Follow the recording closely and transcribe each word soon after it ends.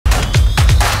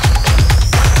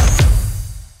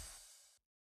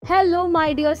Hello,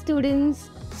 my dear students.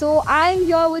 So I'm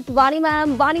here with Vani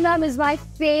Ma'am. Vani Ma'am is my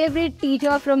favorite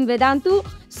teacher from Vedantu.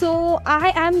 So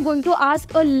I am going to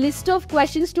ask a list of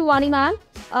questions to Vani Ma'am.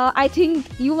 I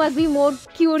think you must be more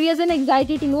curious and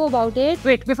excited to know about it.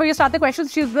 Wait, before you start the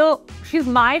questions, she's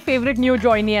my favorite new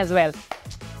joinee as well.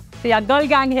 So yeah, girl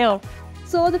gang here.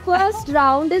 So the first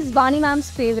round is Vani Ma'am's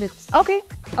favorites. Okay.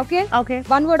 Okay? Okay.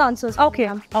 One word answers. Okay.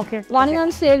 Ma'am. Okay. Vani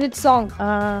Ma'am's favorite song.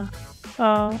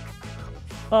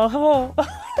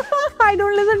 I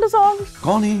don't listen to songs.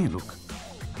 कौन है ये लोग?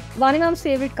 Vani Ma'am's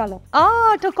favorite color.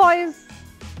 Turquoise.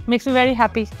 Makes me very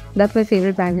happy. That's my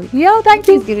favorite bangle. Yeah, thank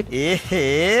you. Please give it.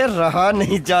 रहा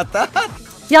नहीं जाता.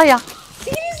 Yeah.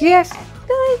 Seriously? Yes.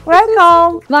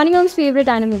 Welcome. Vani Ma'am's favorite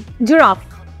animal. Giraffe.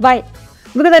 Why?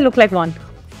 Because I look like one.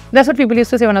 That's what people used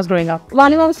to say when I was growing up.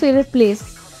 Vani Ma'am's favorite place.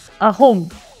 Home.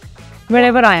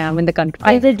 Wherever I am in the country.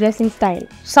 Favorite dressing style.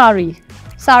 Sari.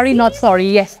 Sari, not sorry.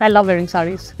 Yes, I love wearing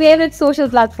saris. Favorite social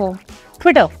platform.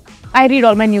 Twitter. I read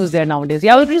all my news there nowadays.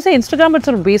 Yeah, I would just say Instagram, but it's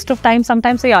a waste of time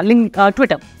sometimes. So yeah,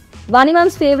 Twitter. Vani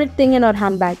Ma'am's favorite thing in her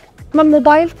handbag. My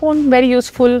mobile phone, very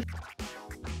useful.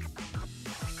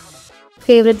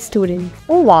 Favorite student.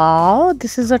 Oh wow,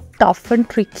 this is a tough and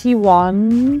tricky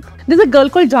one. There's a girl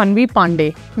called Janvi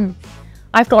Pandey.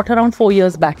 I've taught her around 4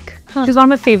 years back. She's one of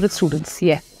my favorite students.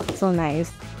 Yeah. So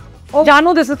nice. Oh,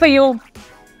 Janu, this is for you.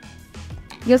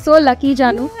 You're so lucky,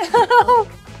 Janu.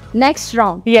 Next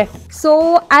round. Yes.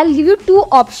 So I'll give you two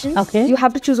options. Okay. You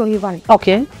have to choose only one.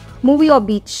 Okay. Movie or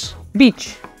beach?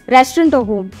 Beach. Restaurant or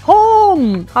home?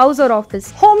 Home. House or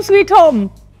office? Home sweet home.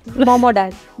 Mom or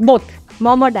dad? Both.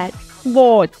 Mom or dad?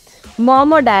 Both.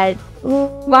 Mom or dad?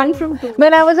 One from two.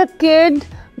 When I was a kid,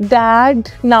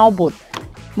 dad, now both.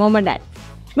 Mom or dad?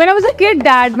 When I was a kid,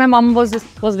 dad, my mom was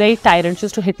very tyrant. She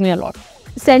used to hit me a lot.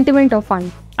 Sentiment or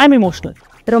fun? I'm emotional.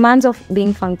 Romance of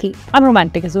being funky? I'm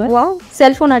romantic as well. Wow.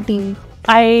 Cell phone or TV?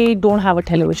 I don't have a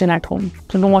television at home,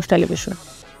 so don't watch television.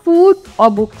 Food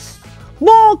or books?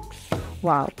 Books!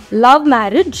 Wow. Love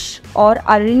marriage or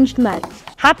arranged marriage?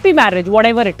 Happy marriage,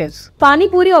 whatever it is. Pani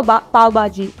puri or pav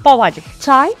bhaji? Pav bhaji.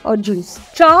 Chai or juice?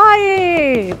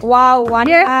 Chai! Wow, one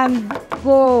and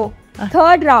go.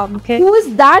 Third round. Okay. Who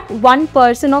is that one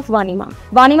person of Vani Ma'am?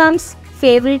 Vani Ma'am's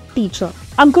favorite teacher.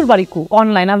 Ankur Bariku,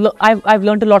 online. I've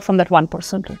learned a lot from that one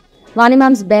person. Vani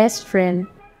Ma'am's best friend.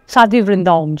 Sadhvi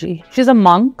Vrindavan ji. She's a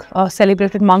monk, a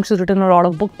celebrated monk. She's written a lot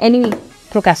of books. Enemy.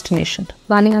 Procrastination.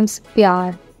 Vani Ma'am's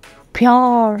pyar.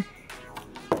 Pyar.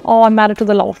 Oh, I'm married to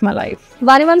the love of my life.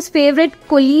 Vani Ma'am's favorite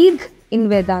colleague in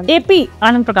Vedanta. AP,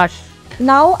 Anand Prakash.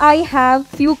 Now I have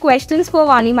few questions for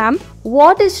Vani Ma'am.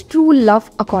 What is true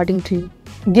love according to you?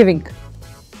 Giving.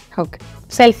 Okay.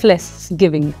 Selfless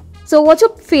giving. So what's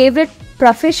your favorite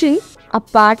profession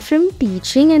apart from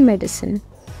teaching and medicine?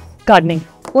 Gardening.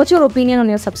 What's your opinion on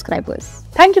your subscribers?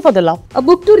 Thank you for the love. A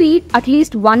book to read at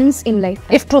least once in life.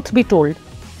 If truth be told.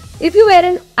 If you were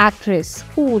an actress,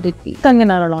 who would it be?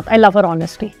 Kangana Ranaut. I love her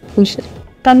honesty. Who's she?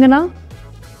 Kangana?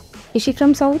 Is she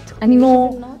from South?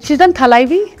 No. She's done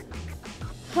Thalaivi.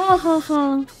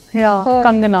 Yeah. Her.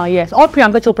 Kangana, yes. Or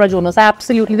Priyanka Chopra Jonas.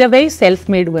 Absolutely. They're very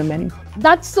self-made women.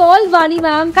 That's all, Vani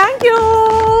Ma'am. Thank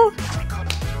you.